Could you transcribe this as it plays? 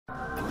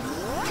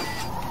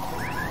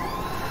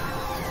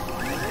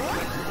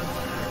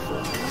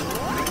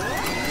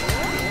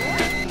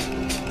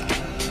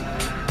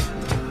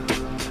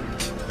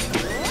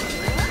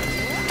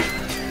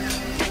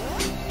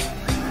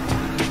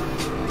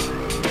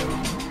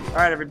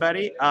All right,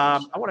 everybody. I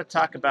want to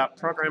talk about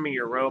programming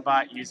your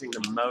robot using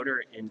the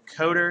motor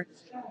encoder,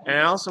 and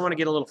I also want to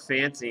get a little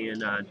fancy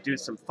and do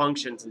some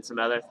functions and some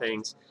other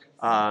things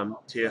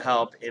to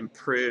help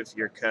improve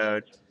your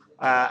code.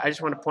 I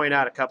just want to point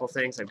out a couple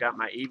things. I've got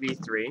my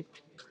EV3,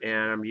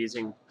 and I'm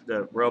using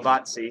the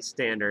RobotC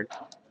standard.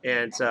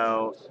 And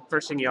so,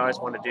 first thing you always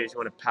want to do is you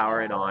want to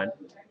power it on.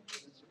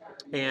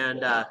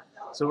 And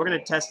so we're going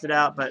to test it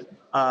out, but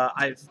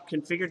I've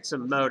configured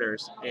some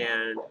motors,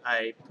 and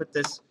I put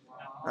this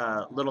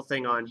little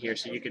thing on here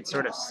so you can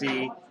sort of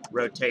see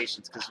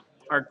rotations, because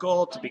our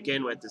goal to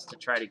begin with is to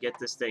try to get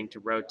this thing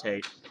to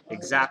rotate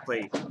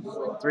exactly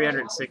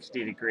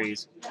 360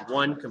 degrees,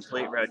 one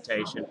complete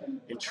rotation,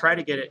 and try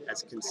to get it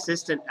as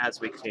consistent as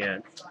we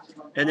can.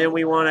 And then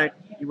we're going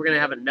to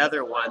have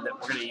another one that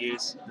we're going to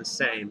use the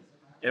same,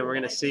 and we're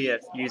going to see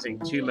if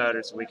using two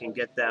motors we can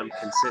get them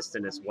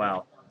consistent as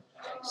well.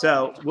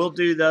 So we'll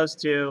do those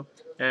two,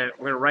 and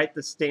we're going to write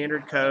the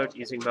standard code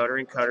using motor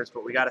encoders,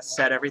 but we got to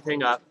set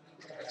everything up.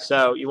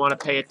 So you want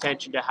to pay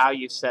attention to how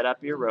you set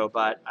up your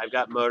robot. I've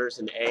got motors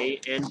in A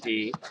and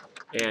D,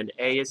 and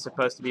A is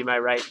supposed to be my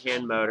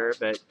right-hand motor,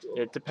 but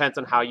it depends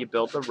on how you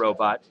build the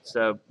robot,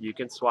 so you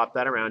can swap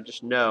that around.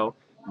 Just know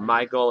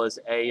my goal is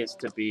A is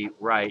to be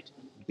right,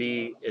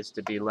 B is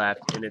to be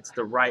left, and it's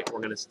the right we're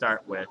going to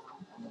start with.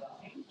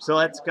 So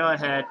let's go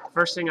ahead.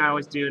 First thing I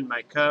always do in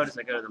my code is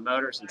I go to the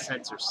motors and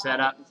sensor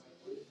setup.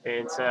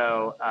 And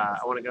so I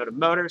want to go to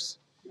motors,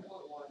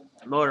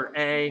 motor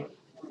A.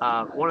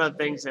 One of the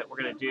things that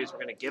we're going to do is we're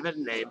going to give it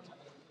a name.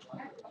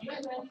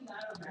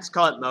 Let's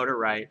call it motor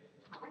right.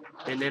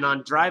 And then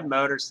on drive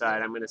motor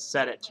side, I'm going to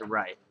set it to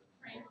right.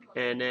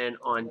 And then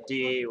on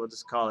D, we'll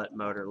just call it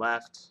motor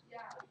left.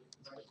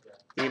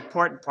 The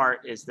important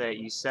part is that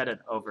you set it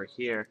over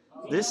here.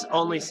 This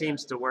only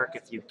seems to work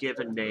if you give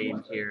a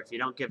name here. If you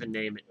don't give a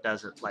name, it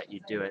doesn't let you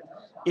do it.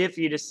 If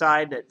you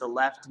decide that the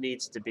left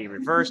needs to be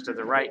reversed or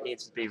the right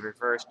needs to be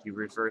reversed, you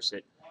reverse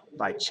it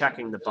by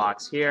checking the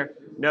box here.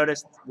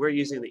 Notice we're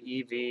using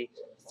the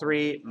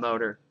EV3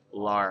 motor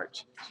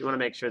large. So you want to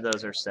make sure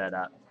those are set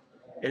up.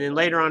 And then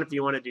later on, if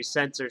you want to do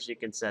sensors, you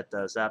can set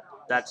those up.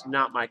 That's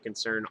not my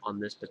concern on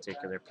this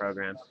particular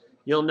program.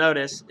 You'll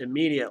notice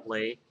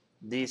immediately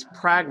these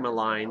pragma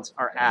lines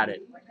are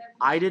added.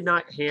 I did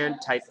not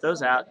hand type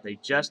those out. They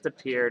just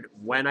appeared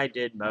when I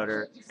did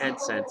motor and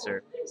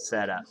sensor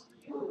setup.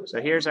 So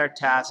here's our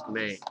task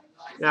main.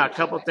 Now, a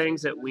couple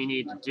things that we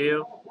need to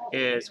do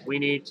is we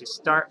need to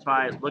start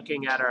by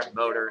looking at our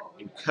motor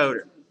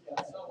encoder.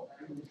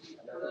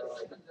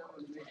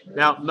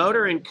 Now,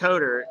 motor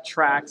encoder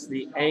tracks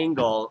the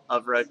angle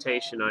of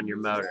rotation on your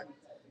motor,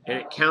 and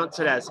it counts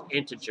it as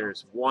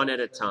integers one at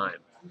a time.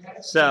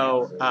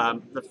 So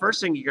the first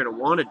thing you're going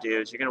to want to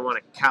do is you're going to want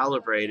to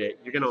calibrate it.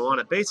 You're going to want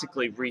to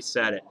basically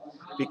reset it,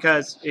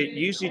 because it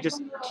usually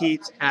just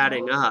keeps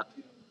adding up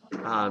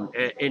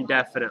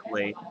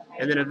indefinitely.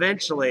 And then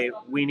eventually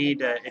we need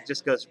to, it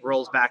just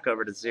rolls back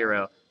over to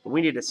 0.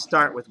 We need to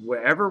start with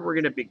wherever we're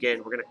going to begin.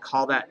 We're going to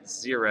call that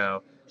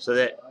 0 so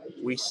that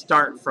we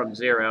start from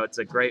 0. It's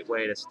a great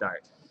way to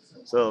start.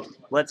 So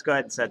let's go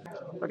ahead and set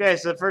that. Okay,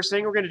 so the first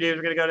thing we're going to do is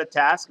we're going to go to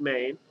task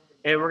main.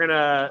 And we're going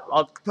to,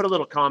 I'll put a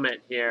little comment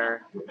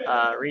here,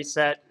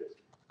 reset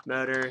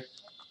motor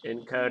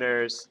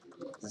encoders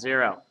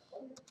 0.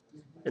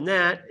 And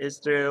that is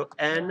through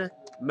N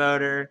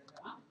motor.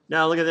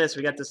 Now look at this,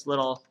 we got this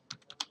little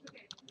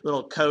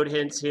code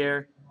hints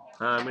here.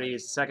 I'm going to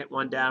use the second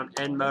one down,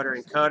 N motor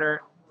encoder.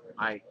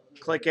 I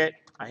click it,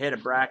 I hit a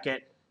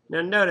bracket.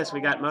 Now notice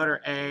we got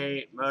motor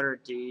A, motor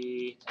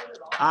D.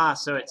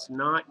 So it's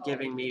not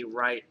giving me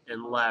right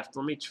and left.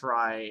 Let me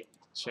try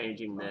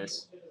changing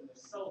this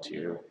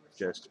to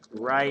just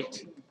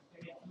right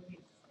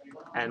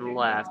and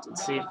left and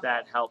see if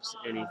that helps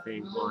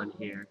anything on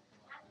here.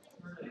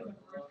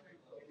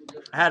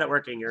 I had it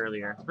working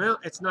earlier. Well,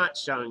 it's not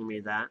showing me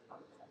that.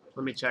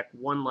 Let me check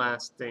one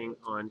last thing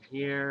on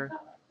here.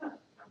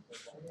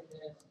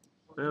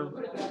 Oh,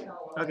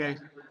 okay.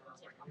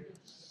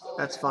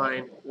 That's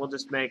fine. We'll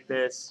just make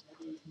this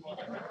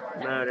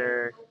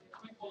motor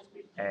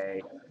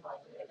A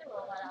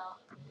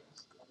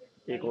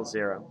equals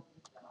 0.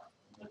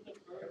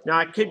 Now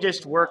I could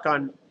just work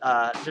on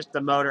just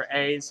the motor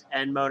A's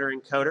and motor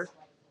encoder,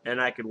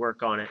 and I could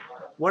work on it.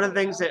 One of the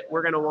things that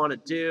we're going to want to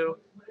do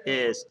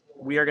is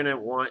we are going to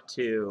want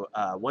to,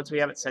 once we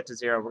have it set to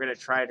 0, we're going to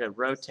try to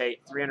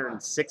rotate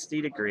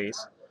 360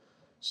 degrees.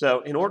 So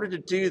in order to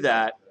do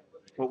that,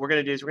 what we're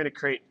going to do is we're going to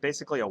create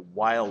basically a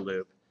while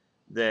loop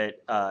that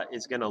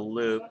is going to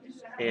loop,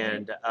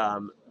 and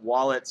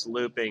while it's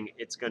looping,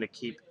 it's going to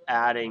keep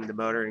adding. The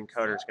motor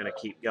encoder is going to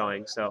keep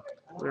going. So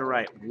we're going to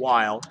write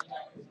while.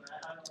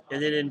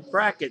 And then in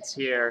brackets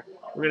here,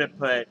 we're going to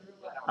put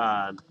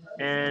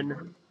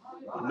N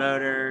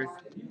motor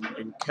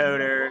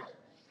encoder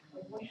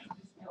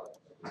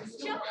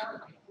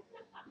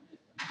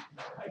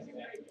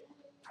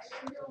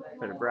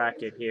put a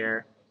bracket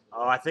here.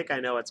 Oh, I think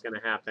I know what's going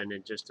to happen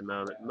in just a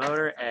moment.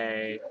 Motor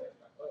A,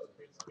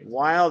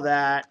 while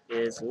that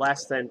is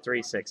less than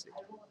 360.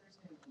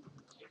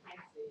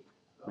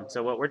 And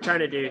so what we're trying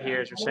to do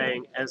here is we're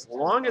saying as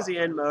long as the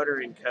end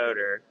motor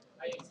encoder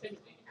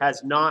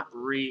has not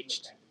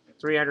reached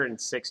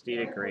 360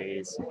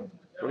 degrees,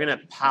 we're going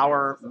to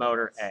power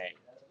motor A.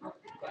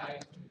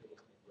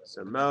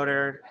 So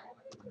motor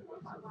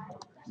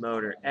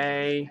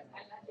A,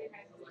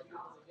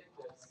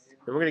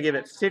 and we're going to give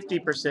it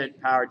 50%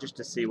 power just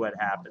to see what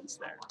happens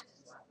there.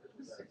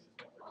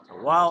 So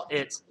while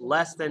it's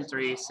less than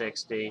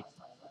 360,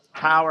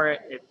 power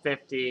it at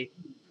 50%,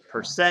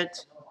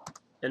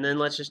 and then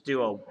let's just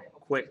do a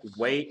quick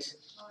wait.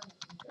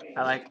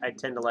 I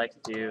tend to like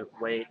to do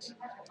wait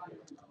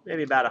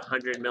maybe about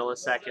 100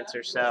 milliseconds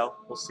or so.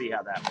 We'll see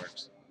how that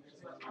works.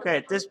 Okay,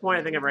 at this point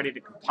I think I'm ready to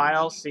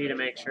compile, see to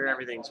make sure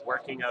everything's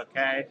working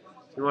okay.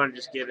 We want to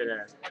just give it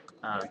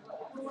a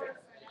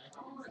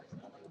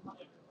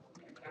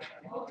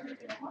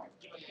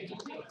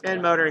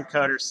end motor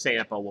encoder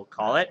sample, we'll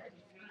call it.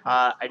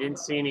 I didn't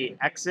see any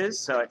X's,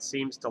 so it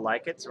seems to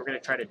like it. So we're going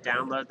to try to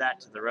download that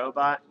to the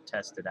robot and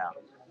test it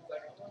out.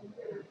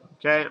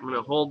 Okay, I'm going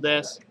to hold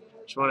this.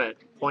 Just want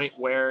to point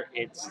where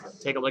it's,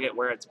 take a look at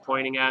where it's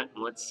pointing at,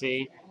 and let's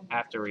see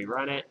after we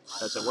run it.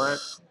 Does it work?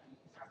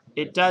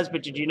 It does,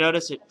 but did you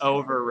notice it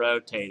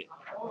over-rotated?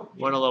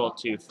 Went a little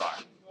too far.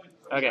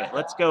 Okay,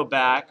 let's go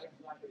back.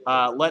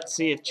 Let's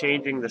see if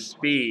changing the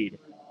speed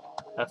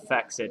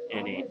affects it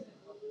any.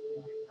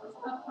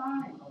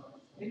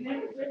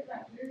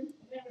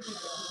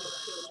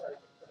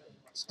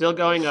 Still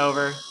going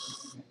over.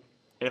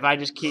 If I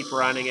just keep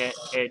running it,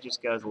 it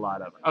just goes a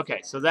lot over.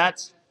 Okay, so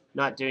that's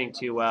not doing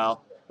too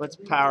well. Let's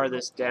power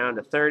this down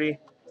to 30.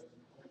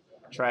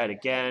 Try it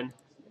again.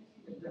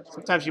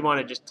 Sometimes you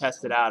want to just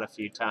test it out a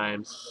few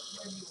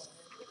times.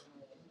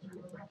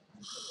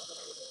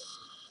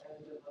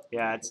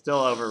 Yeah, it's still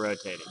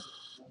over-rotating.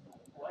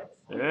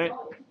 All right,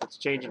 let's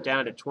change it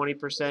down to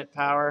 20%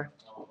 power.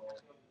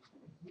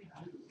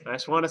 I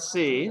just want to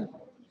see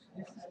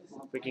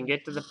if we can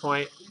get to the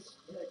point.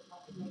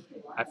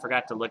 I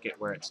forgot to look at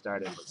where it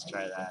started. Let's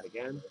try that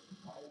again.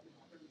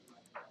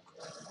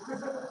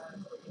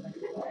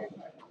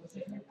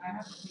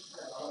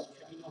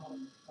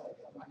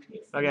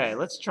 Okay,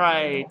 let's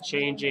try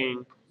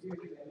changing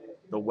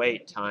the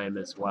wait time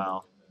as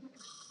well.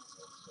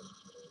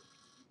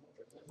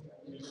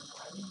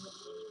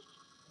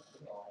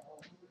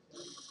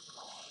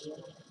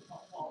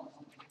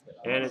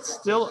 And it's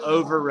still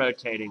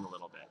over-rotating a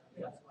little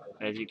bit,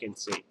 as you can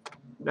see.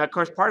 Now, of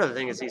course, part of the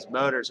thing is these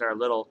motors are a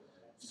little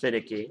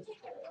finicky.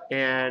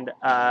 And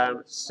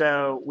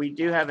so we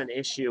do have an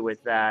issue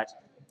with that.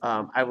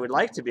 I would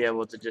like to be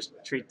able to just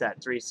treat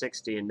that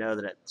 360 and know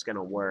that it's going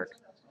to work.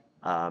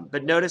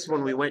 But notice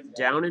when we went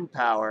down in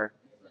power,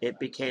 it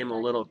became a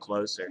little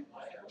closer.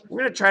 We're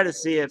going to try to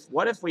see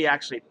what if we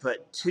actually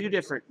put two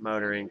different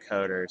motor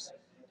encoders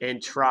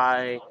and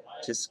try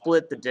to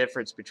split the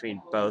difference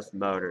between both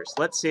motors.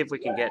 Let's see if we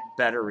can get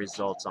better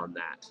results on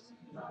that.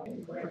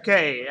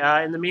 Okay,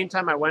 in the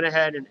meantime, I went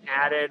ahead and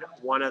added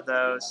one of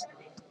those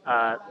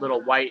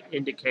little white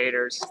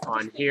indicators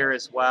on here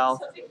as well.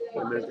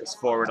 We'll move this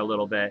forward a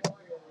little bit.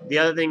 The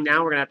other thing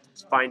now we're going to have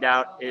to find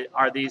out,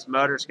 are these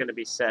motors going to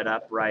be set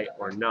up right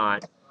or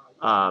not?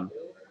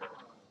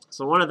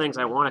 So one of the things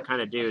I want to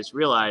kind of do is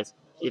realize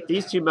if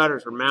these two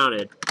motors were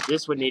mounted,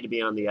 this would need to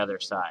be on the other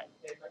side.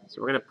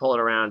 So we're going to pull it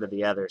around to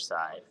the other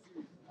side.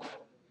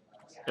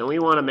 And we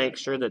want to make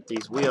sure that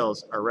these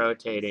wheels are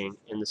rotating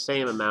in the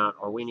same amount,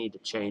 or we need to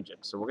change it.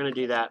 So we're going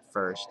to do that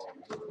first.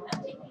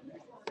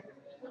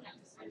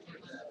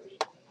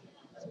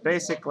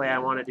 Basically, I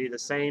want to do the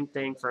same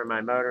thing for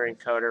my motor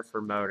encoder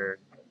for motor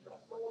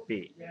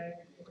B,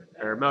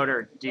 or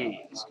motor D,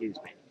 excuse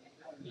me.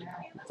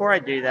 Before I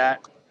do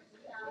that,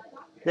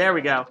 there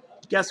we go.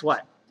 Guess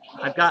what?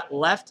 I've got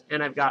left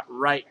and I've got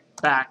right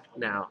back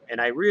now, and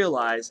I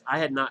realize I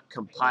had not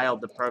compiled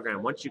the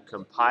program. Once you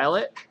compile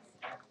it,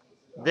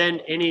 then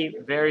any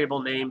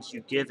variable names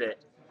you give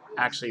it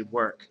actually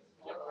work.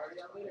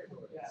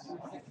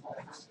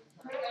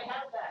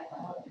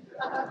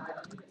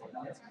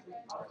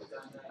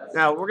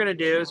 Now what we're going to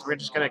do is we're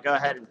just going to go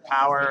ahead and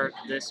power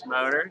this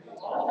motor.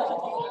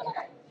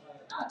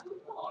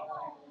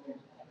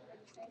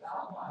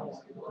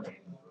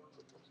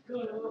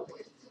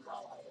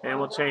 And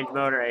we'll change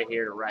motor A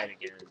here to right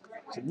again.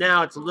 So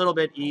now it's a little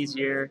bit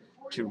easier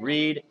to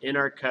read in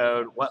our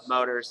code what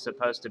motor is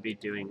supposed to be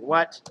doing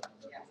what.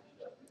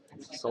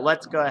 So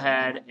let's go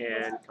ahead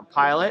and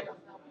compile it.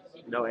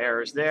 No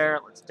errors there.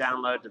 Let's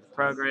download to the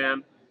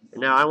program.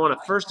 And now I want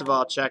to first of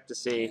all check to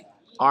see,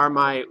 are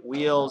my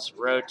wheels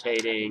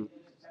rotating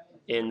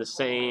in the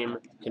same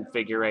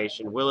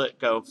configuration? Will it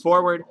go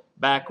forward,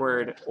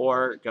 backward,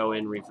 or go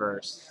in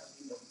reverse?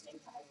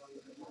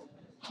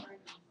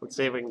 Let's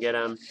see if we can get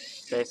them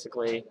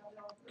basically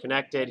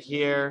connected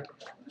here.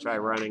 Try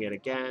running it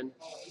again.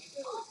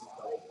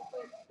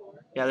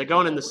 Yeah, they're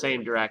going in the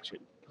same direction.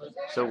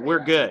 So we're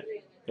good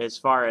as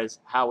far as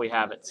how we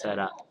have it set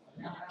up.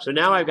 So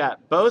now I've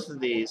got both of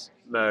these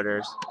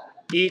motors,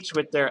 each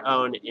with their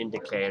own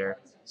indicator.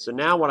 So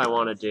now what I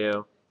want to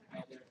do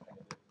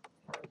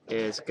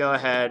is go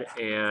ahead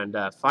and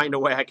find a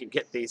way I can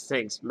get these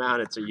things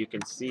mounted so you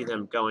can see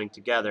them going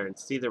together and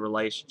see the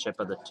relationship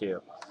of the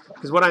two.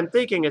 Because what I'm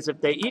thinking is if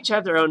they each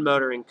have their own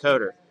motor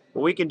encoder,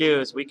 what we can do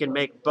is we can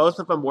make both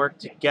of them work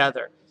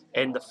together,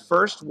 and the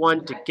first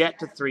one to get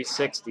to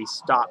 360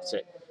 stops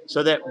it,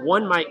 so that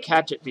one might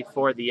catch it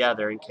before the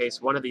other in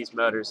case one of these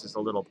motors is a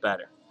little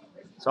better.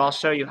 So I'll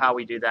show you how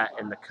we do that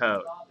in the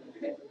code.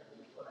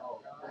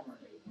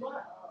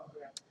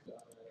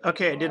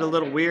 Okay, I did a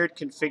little weird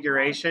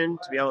configuration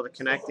to be able to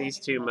connect these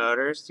two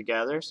motors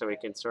together so we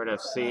can sort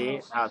of see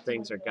how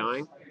things are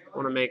going. I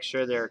want to make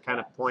sure they're kind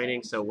of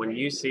pointing, so when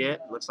you see it,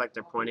 it looks like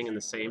they're pointing in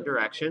the same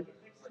direction.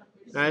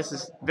 Now, this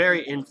is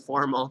very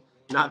informal,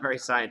 not very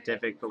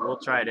scientific, but we'll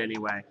try it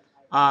anyway.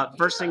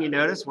 First thing you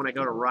notice when I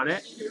go to run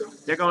it,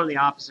 they're going in the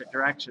opposite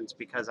directions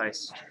because I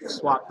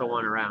swapped the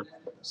one around.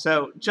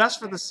 So just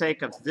for the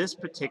sake of this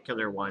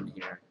particular one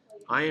here,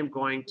 I am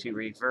going to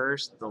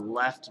reverse the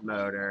left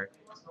motor,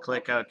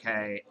 click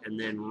OK, and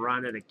then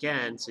run it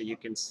again so you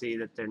can see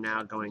that they're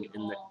now going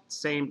in the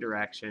same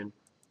direction.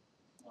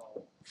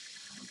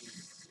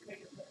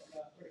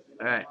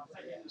 All right,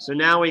 so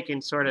now we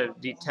can sort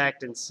of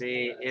detect and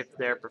see if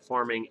they're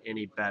performing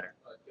any better.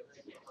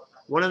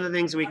 One of the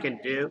things we can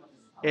do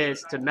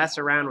is to mess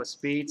around with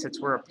speed.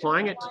 Since we're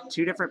applying it to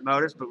two different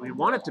motors, but we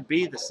want it to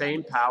be the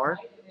same power,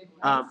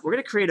 we're going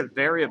to create a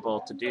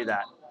variable to do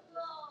that.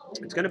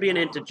 It's going to be an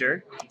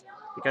integer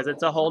because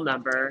it's a whole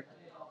number.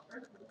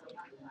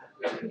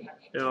 And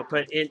we'll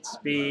put int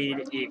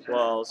speed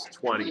equals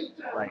 20,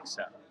 like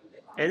so.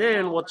 And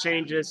then we'll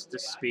change this to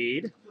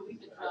speed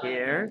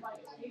here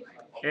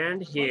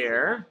and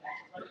here.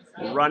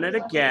 Run it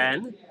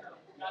again,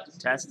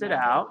 test it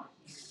out.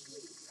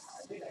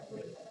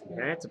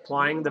 Okay, it's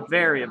applying the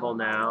variable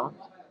now.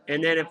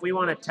 And then if we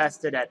want to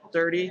test it at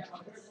 30,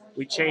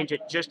 we change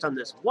it just on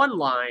this one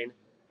line,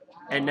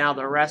 and now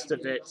the rest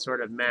of it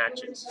sort of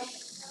matches.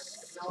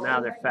 So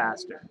now they're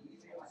faster.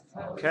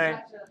 Okay,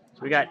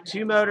 so we got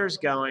two motors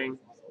going.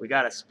 We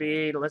got a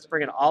speed. Let's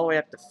bring it all the way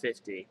up to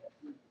 50.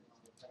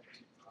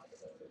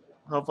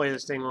 Hopefully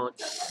this thing won't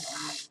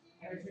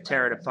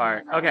tear it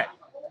apart. Okay,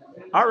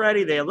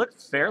 already they look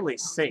fairly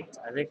synced.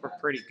 I think we're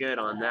pretty good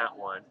on that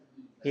one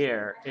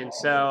here. And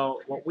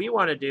so what we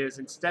want to do is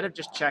instead of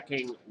just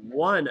checking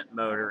one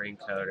motor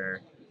encoder,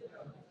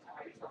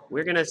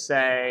 we're going to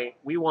say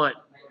we want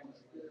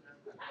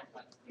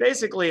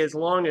basically as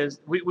long as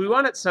we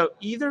want it so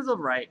either the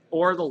right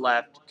or the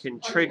left can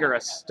trigger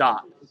a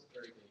stop.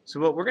 So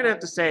what we're going to have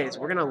to say is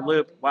we're going to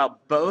loop while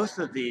both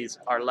of these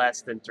are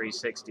less than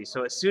 360.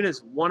 So as soon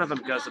as one of them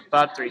goes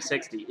above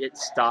 360, it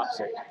stops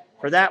it.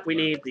 For that, we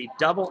need the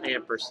double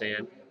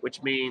ampersand,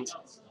 which means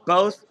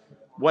both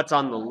what's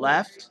on the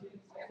left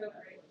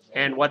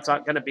and what's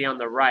going to be on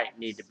the right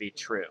need to be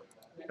true.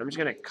 I'm just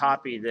going to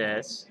copy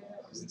this,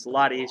 because it's a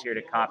lot easier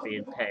to copy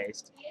and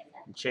paste,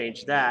 and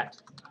change that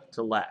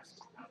to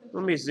left.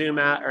 Let me zoom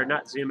out, or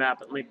not zoom out,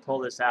 but let me pull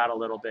this out a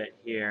little bit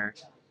here.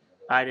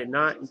 I did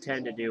not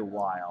intend to do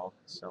while,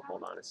 so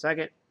hold on a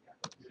second.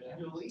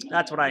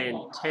 That's what I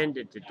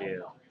intended to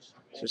do.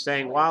 So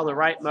saying while the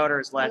right motor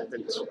is less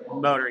than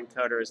motor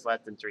encoder is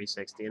less than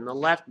 360 and the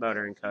left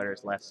motor encoder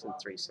is less than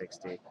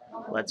 360,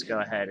 let's go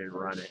ahead and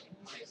run it.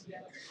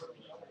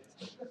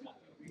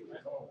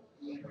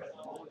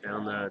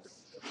 Download the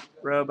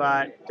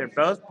robot. They're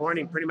both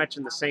pointing pretty much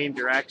in the same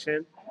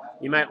direction.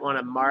 You might want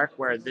to mark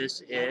where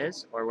this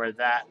is or where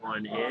that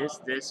one is.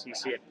 This, you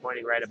see it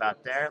pointing right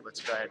about there.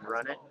 Let's go ahead and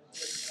run it.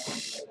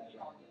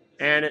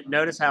 And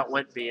notice how it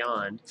went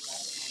beyond.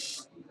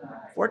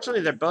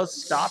 Fortunately, they're both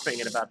stopping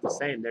at about the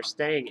same. They're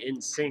staying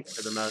in sync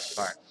for the most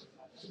part.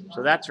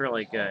 So that's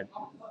really good.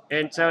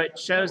 And so it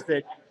shows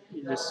that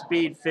the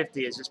speed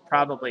 50 is just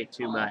probably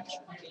too much.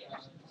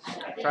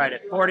 Try it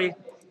at 40.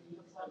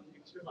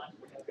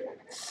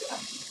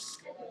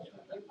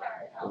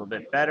 A little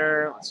bit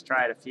better. Let's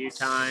try it a few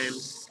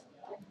times.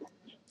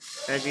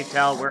 As you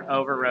tell, we're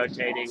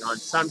over-rotating on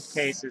some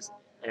cases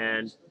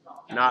and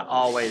not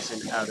always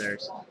in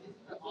others.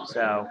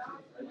 So,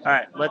 all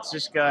right, let's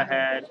just go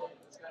ahead.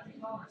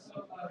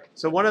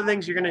 So one of the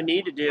things you're going to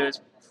need to do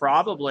is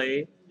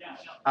probably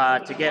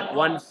to get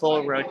one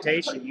full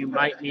rotation, you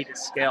might need to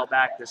scale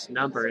back this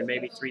number, and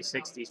maybe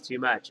 360 is too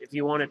much if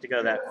you want it to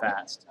go that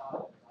fast.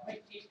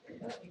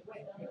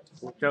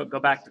 We'll go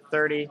back to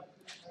 30.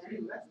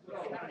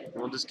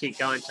 We'll just keep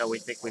going until we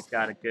think we've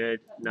got a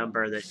good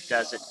number that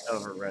doesn't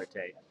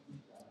over-rotate.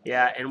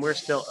 Yeah, and we're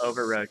still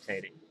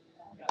over-rotating.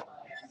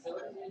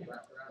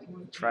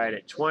 Try it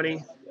at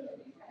 20.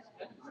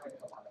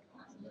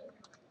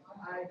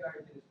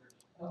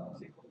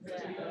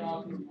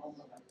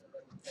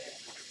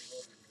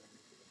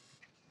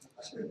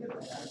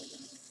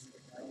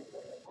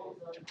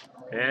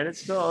 And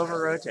it's still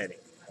over-rotating.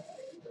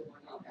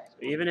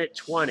 So even at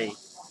 20,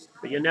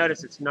 but you'll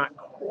notice it's not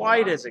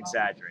quite as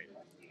exaggerated.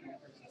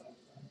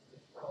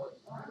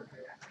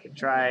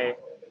 Try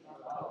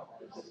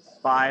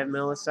 5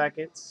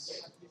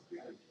 milliseconds.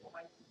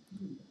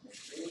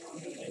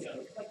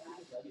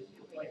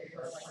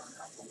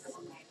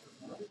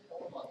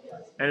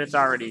 and it's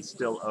already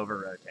still over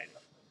rotating.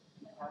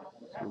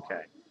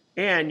 Okay.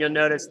 And you'll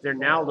notice they're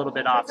now a little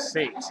bit off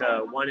sync,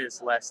 so one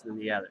is less than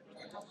the other.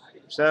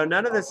 So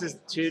none of this is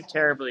too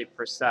terribly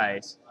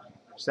precise.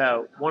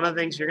 So one of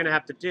the things you're going to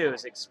have to do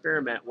is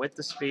experiment with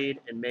the speed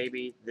and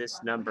maybe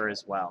this number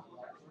as well.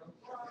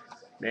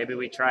 Maybe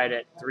we tried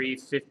at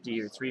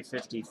 350 or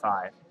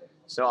 355.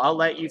 So I'll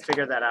let you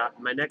figure that out.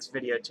 In my next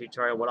video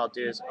tutorial, what I'll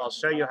do is I'll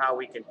show you how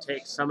we can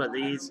take some of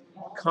these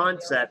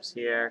concepts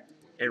here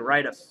and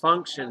write a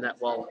function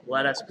that will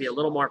let us be a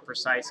little more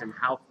precise in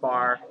how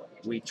far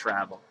we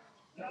travel.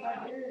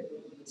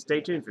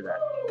 Stay tuned for that.